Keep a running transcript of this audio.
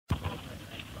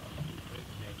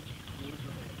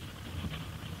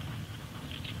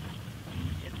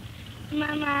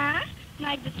Mama,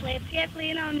 mag ik de sleepschijf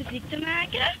lenen om muziek te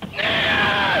maken?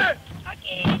 Nee!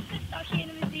 Oké, het is toch geen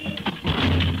muziek.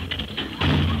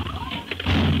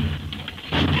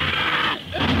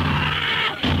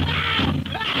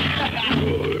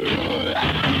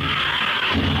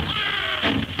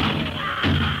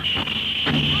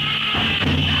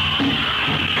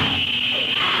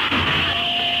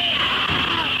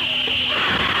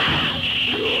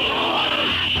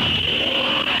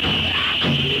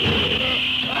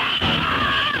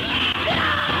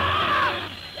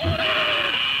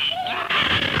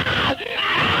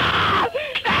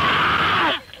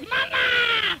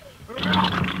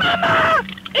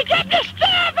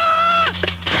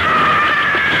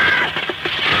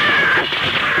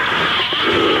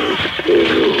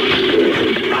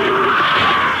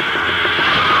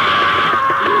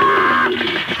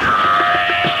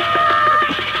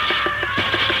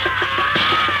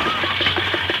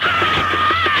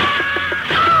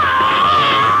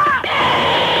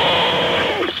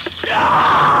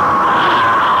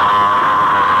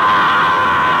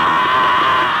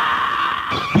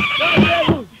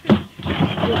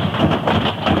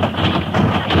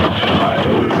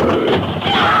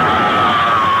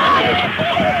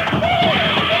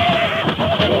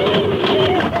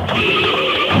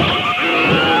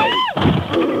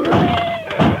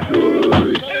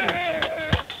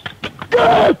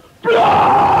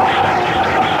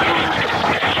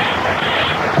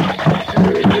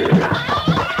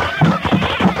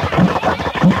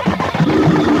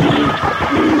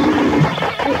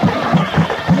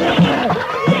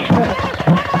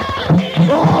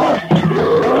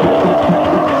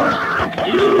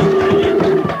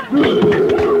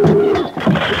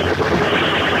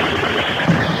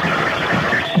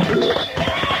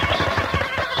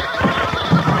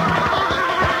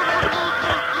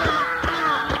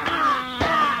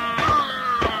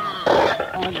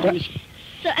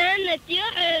 Så ämnet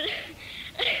gör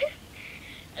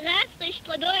rättrikt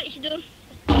och då du.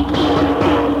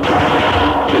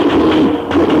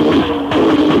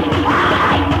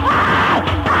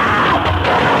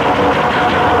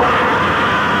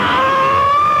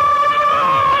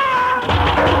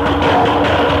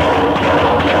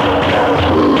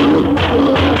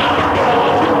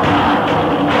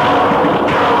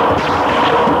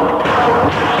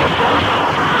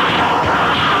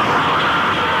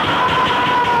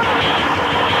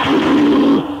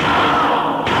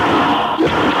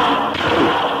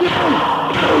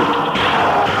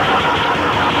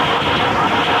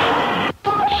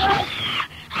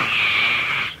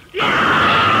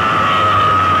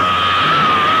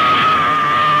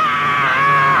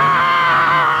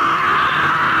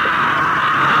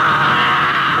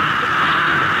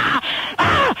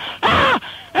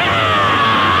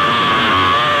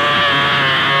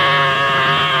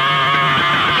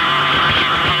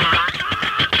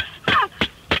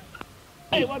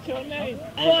 What's your name?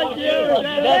 Fuck you!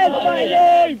 That's my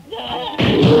name!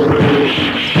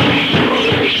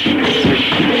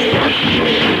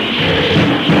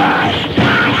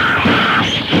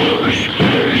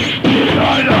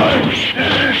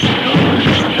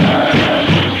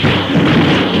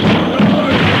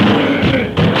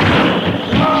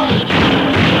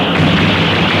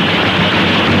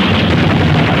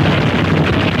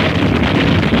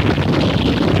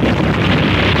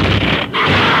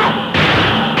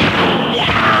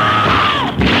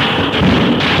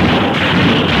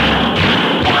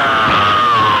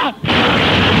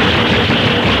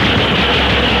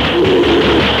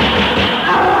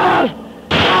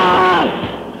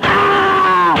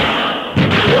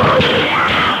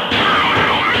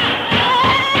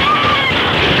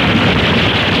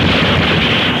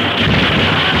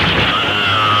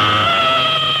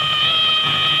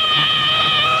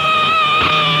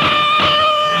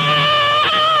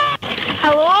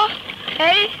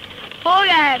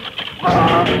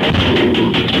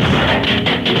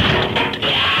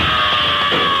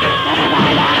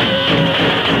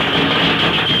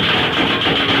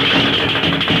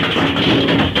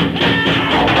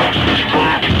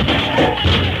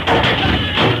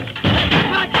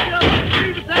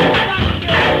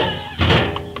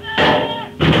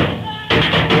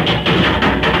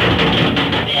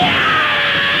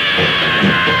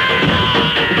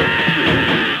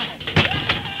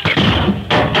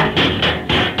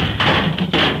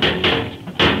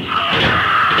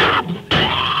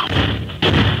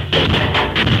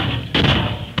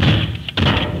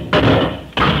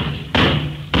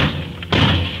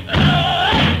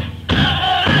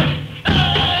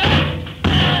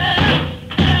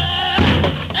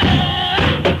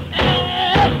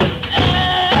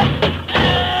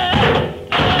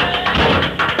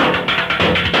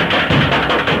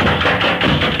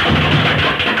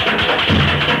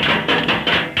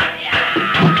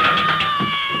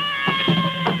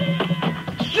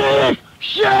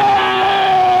 Shit!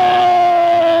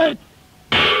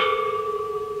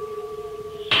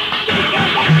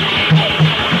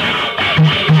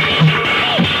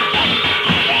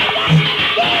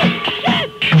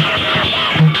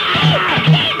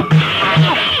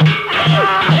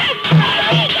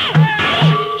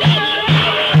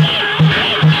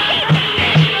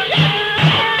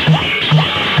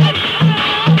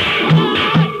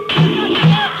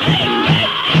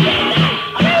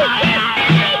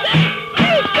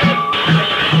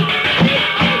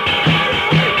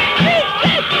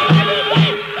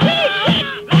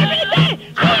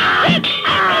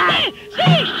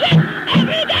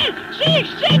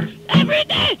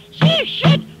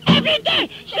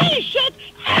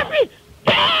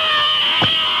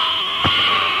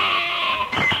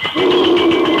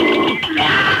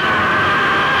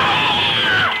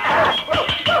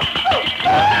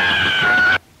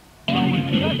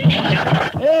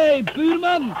 Hey,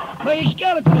 buurman, mag je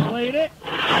skelletjes leren?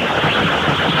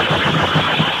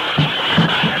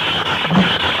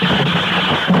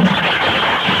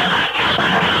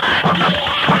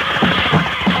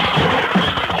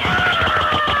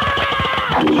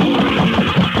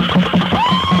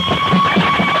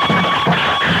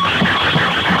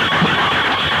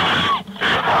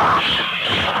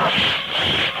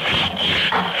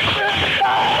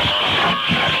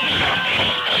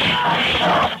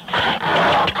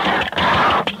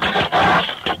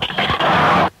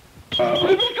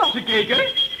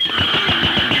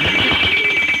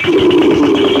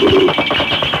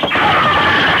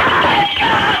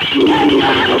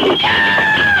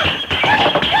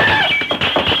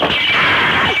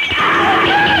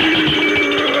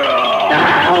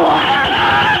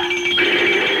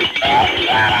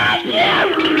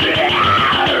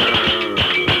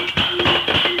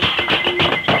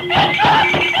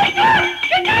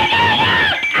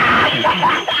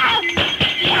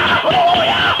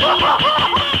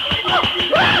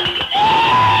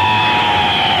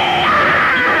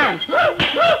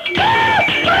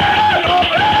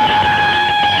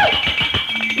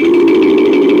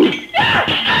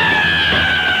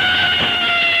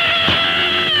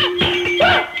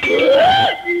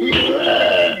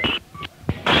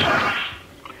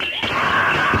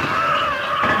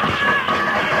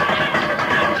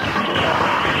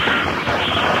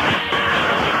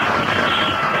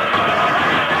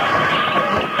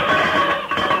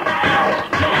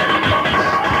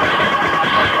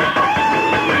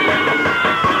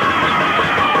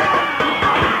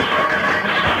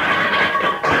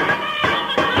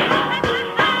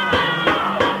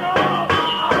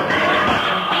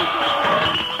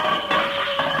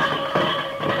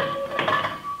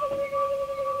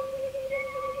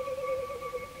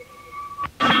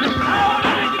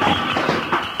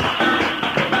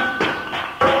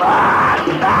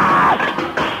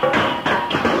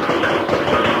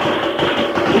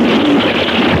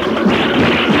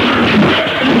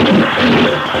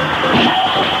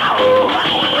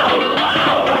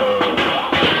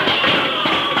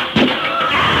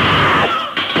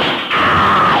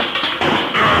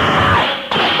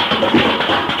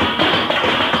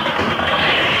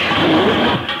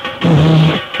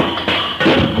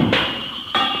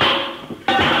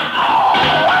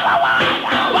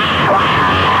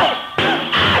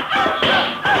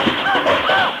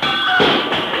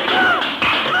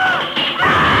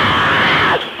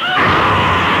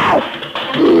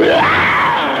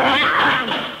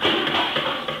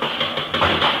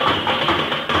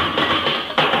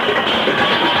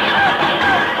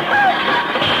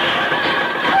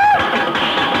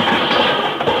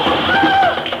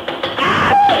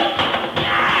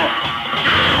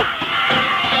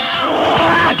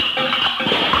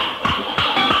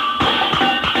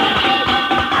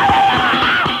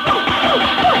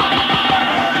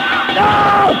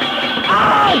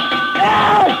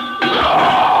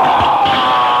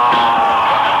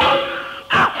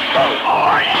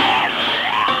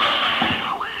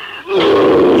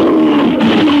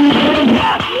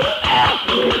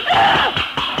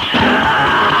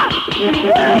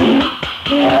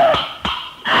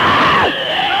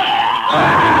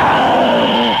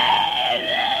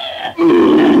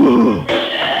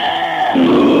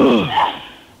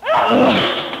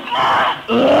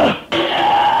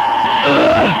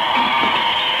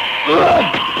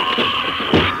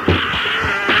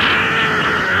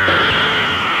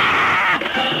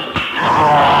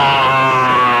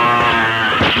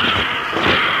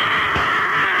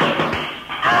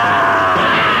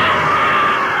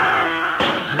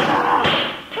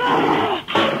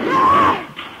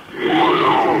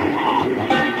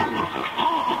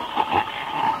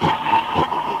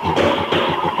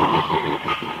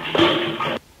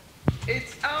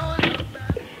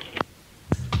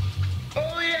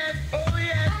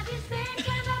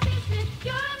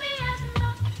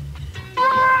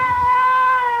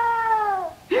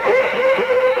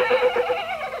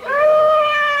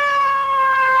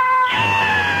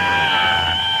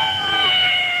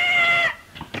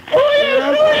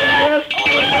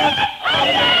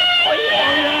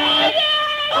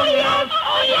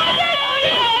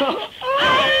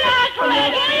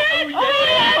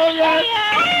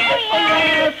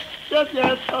 yes! Yes,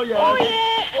 yes, oh yes! Oh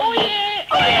yeah! Oh yeah!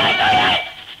 Oh yeah! Oh yeah!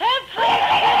 Hep flip!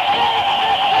 Oh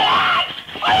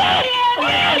yeah! Oh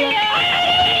yeah!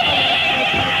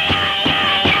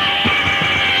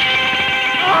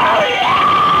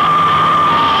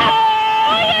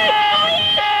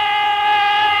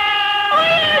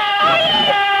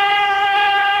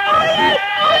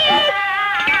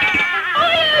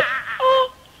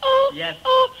 Yes.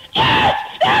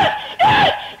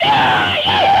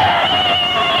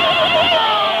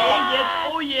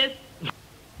 Oh yes.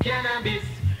 Cannabis.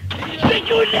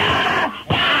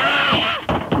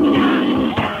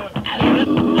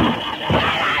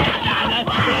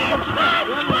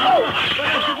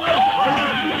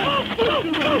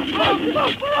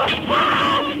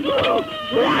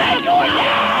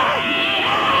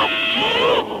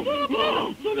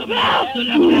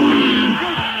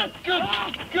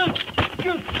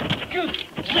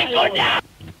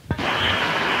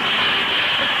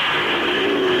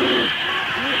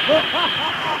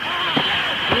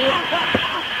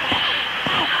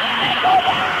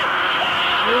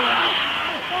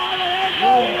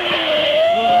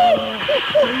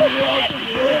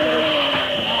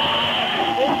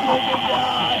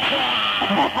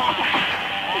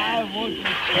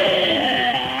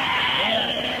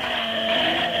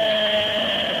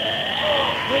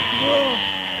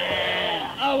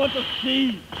 I want to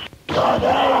see. I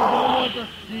want to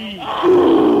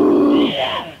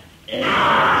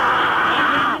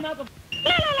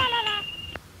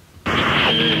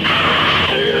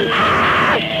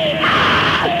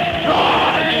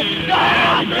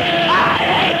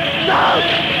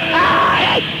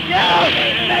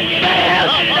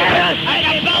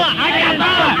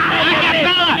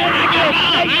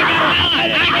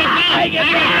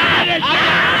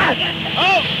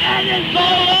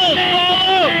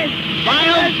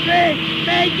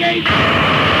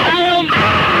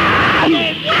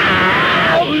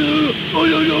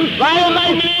Waarom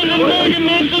wij meneer de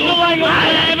burgemeester zo lang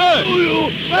opblijven?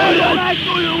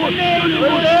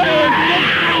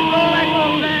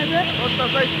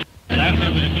 Daar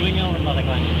hebben we de klingen al omdat ik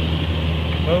lang.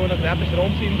 We moeten nog even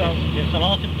rondzien dan. De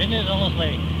installatie binnen is alles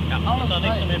leeg. Ja, alles staat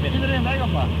niks meer binnen. Iedereen weg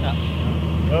of wat? Ja.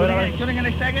 Kunnen je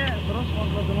niks zeggen voor ons, want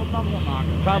we de opname gaan maken.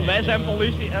 Van, wij zijn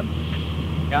politie en...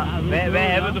 Ja, wij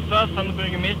hebben de fout van de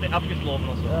burgemeester afgesloten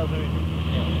of zo. Ja, zoiets.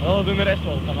 Oh, we doen de rest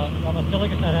wel. Van de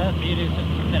stilletjes naar huis, hier is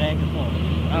het terrein gesloten.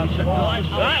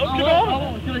 Opgenomen!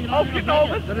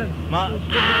 Opgenomen! Maar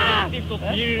effectief tot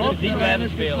 4 uur muziek blijven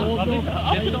spelen.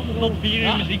 Tot 4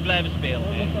 uur muziek blijven spelen.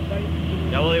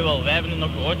 Jawel, jawel, wij hebben het nog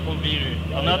gehoord van 4 uur.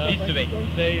 Vanuit is de weg.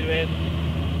 Zeker weten.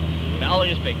 Met alle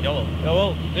respect, jawel.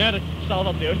 Jawel. Ja, dat staat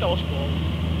dat de jeugd al was gewoon.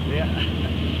 Ja.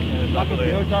 Dat is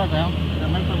heel tof, hè. De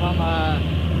mensen van...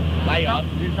 ja.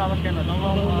 Die staan waarschijnlijk nog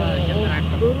wel gedragen.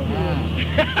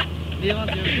 Die van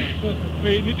die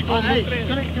Weet je niet te komen optreden?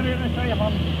 Kun je eens zeggen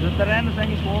van, de terreinen zijn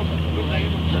gesloten.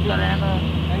 De terreinen...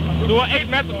 Doe echt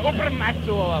met de oppermacht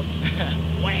zo wat.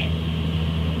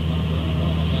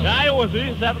 Ja jongens,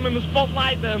 hier, zet hem in de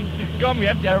spotlight en kom, je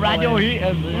hebt je radio hier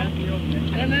en...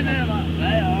 Nee, maar...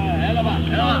 Nee, helemaal.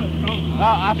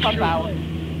 Ja, afstand houden.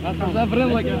 Dat is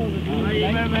vriendelijk, hè.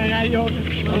 Met mijn radio.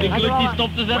 Om die kluk die stop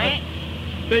te zetten.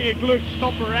 Tegen kluk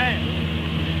stoppen rijden.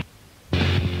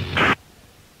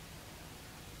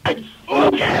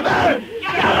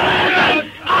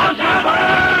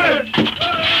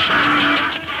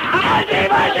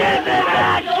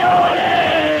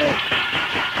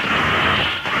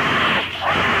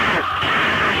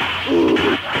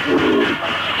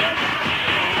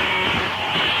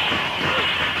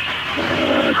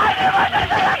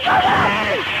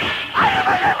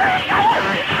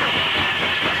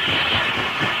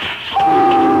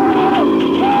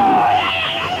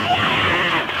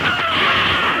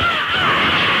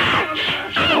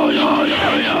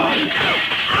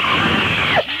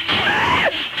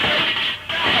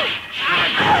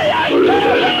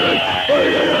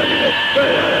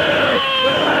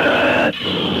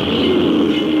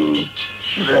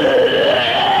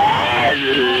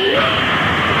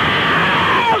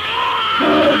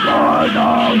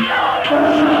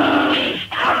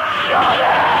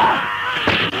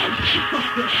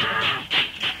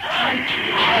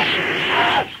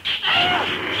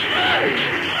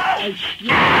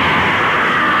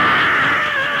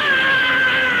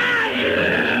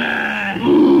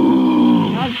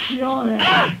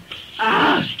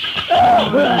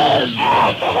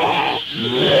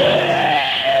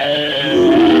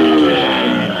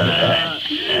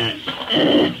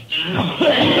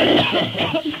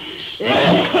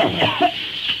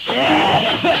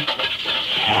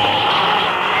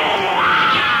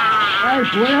 Hey,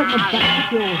 boy, uit mijn bek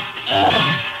gekomen.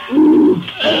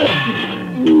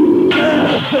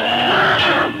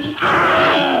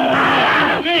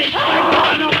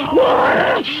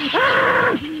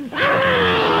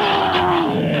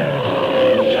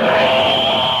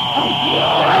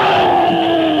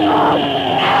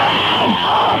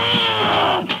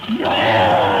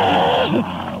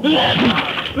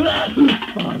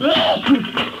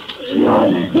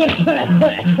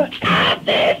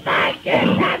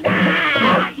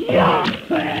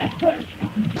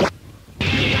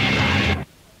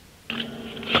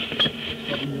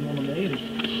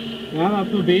 Ja, maar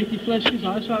probeer die flesjes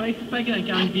uit zo weg te pakken, dan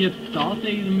kan ik die het totaal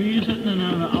tegen de muur zetten en dan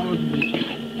hebben we alles een beetje.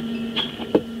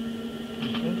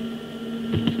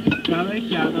 Ja, weg?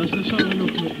 Ja, dat is dus zo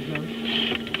genoeg moeten zijn.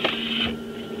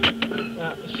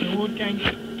 Ja, zo kan ik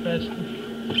het testen.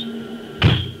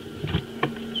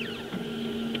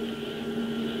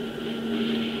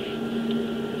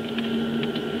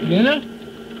 Binnen?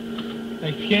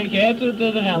 Jij hebt het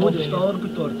de helft. Oh, de staat op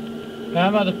het tort. Ja,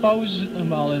 maar de pauze zit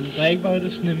normaal in. Blijkbaar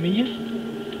dus niet meer.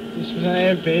 Dus we zijn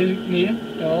eigenlijk bezig. Nee,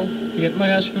 ja. Vergeet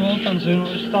maar als je wilt, dan zullen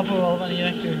we stappen wel van hier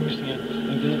echt in goestingen.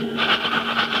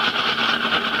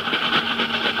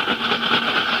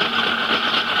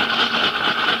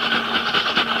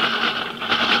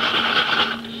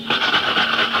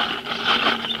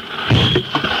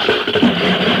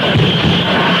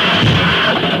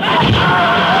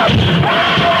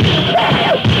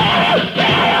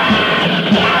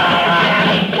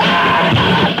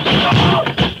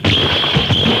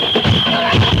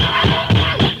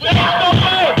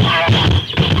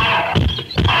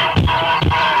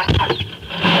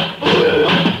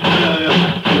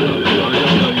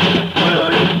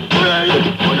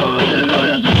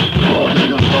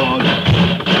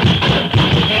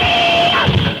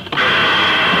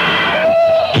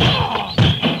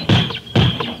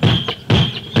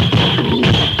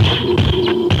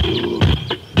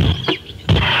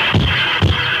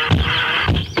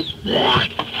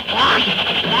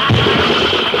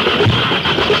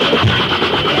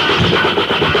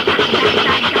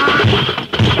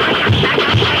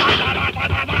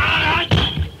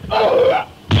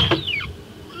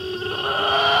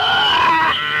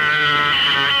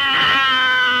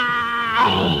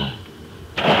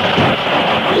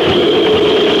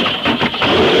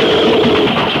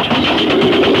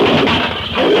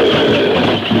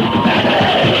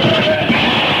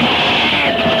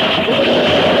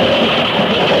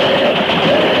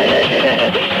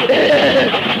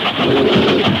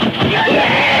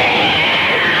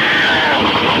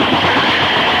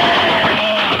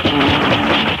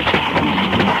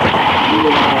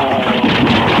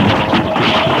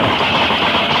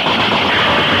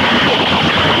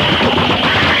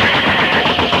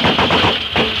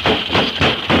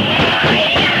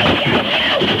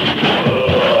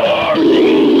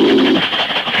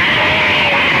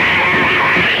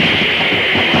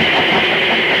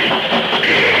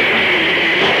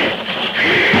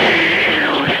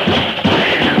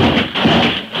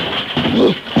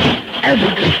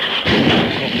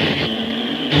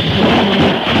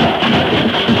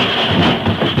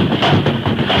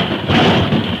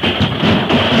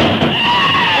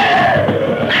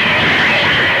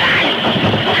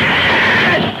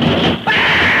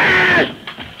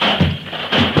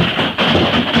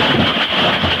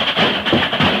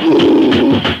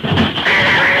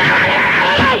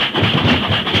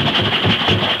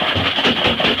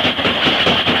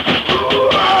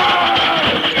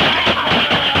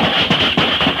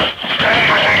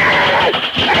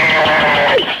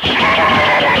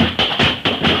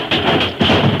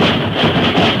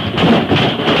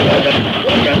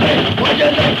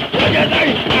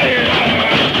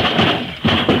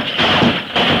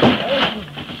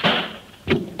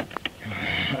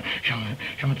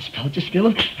 Gaan we het spelletje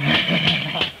spelen?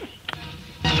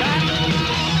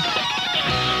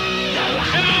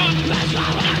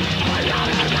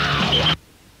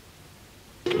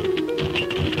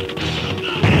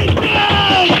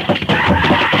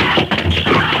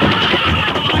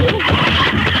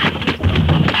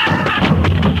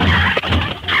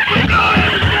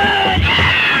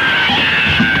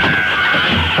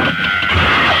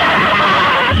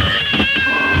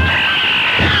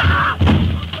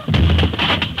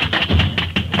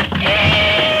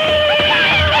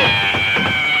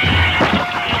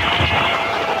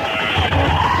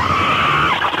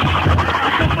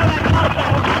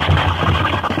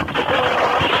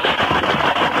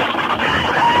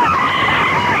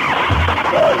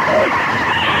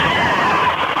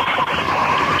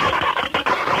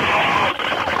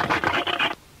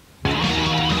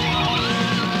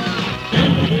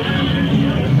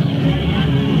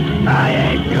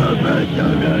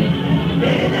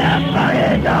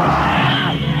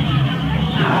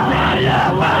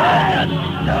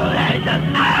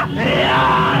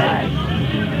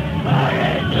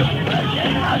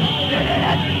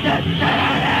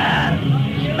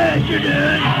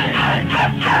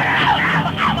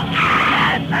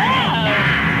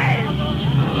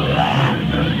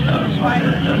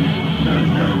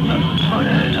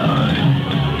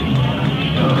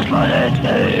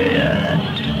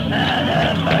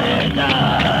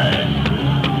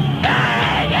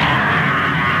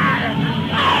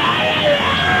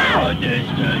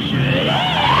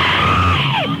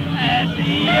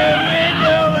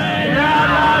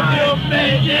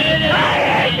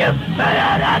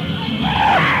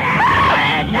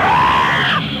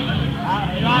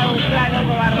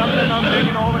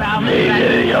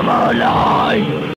 Ja, maar